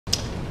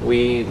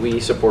We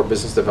support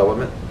business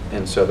development,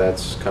 and so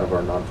that's kind of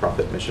our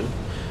nonprofit mission.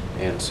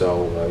 And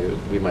so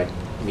we might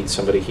meet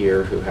somebody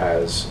here who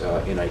has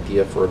an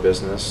idea for a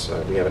business.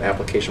 We have an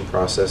application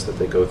process that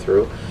they go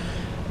through,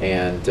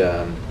 and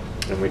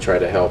we try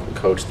to help and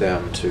coach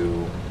them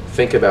to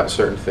think about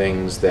certain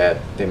things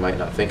that they might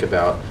not think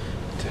about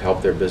to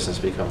help their business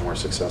become more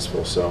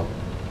successful. So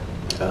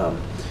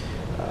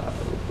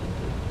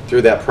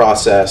through that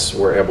process,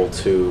 we're able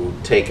to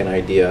take an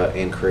idea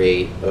and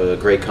create a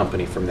great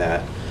company from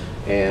that.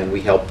 And we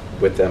help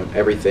with them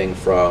everything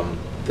from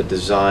the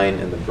design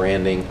and the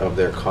branding of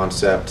their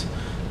concept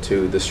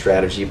to the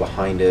strategy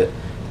behind it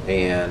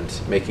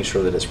and making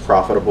sure that it's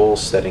profitable,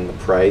 setting the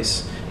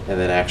price, and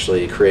then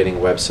actually creating a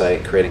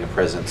website, creating a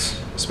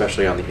presence,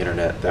 especially on the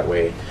internet. That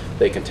way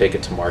they can take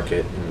it to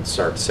market and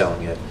start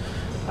selling it.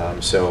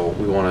 So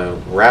we want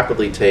to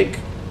rapidly take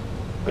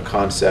a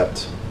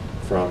concept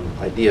from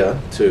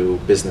idea to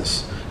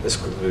business as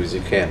quickly as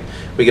you can.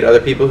 We get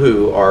other people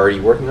who are already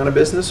working on a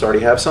business,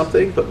 already have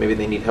something, but maybe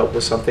they need help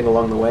with something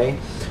along the way.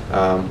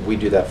 We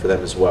do that for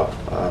them as well.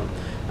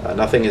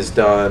 Nothing is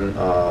done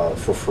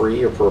for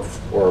free or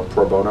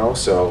pro bono,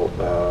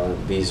 so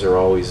these are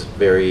always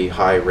very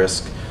high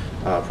risk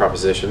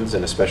propositions,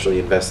 and especially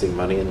investing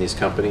money in these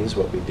companies.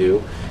 What we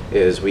do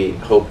is we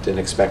hope and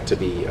expect to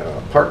be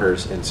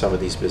partners in some of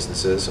these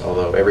businesses,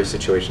 although every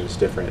situation is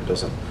different. It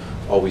doesn't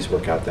always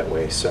work out that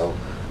way. So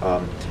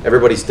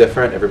everybody's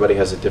different, everybody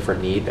has a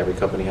different need, every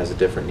company has a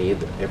different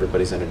need,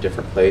 everybody's in a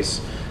different place.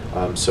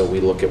 So we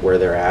look at where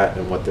they're at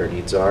and what their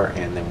needs are,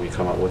 and then we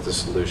come up with a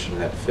solution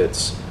that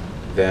fits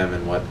them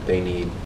and what they need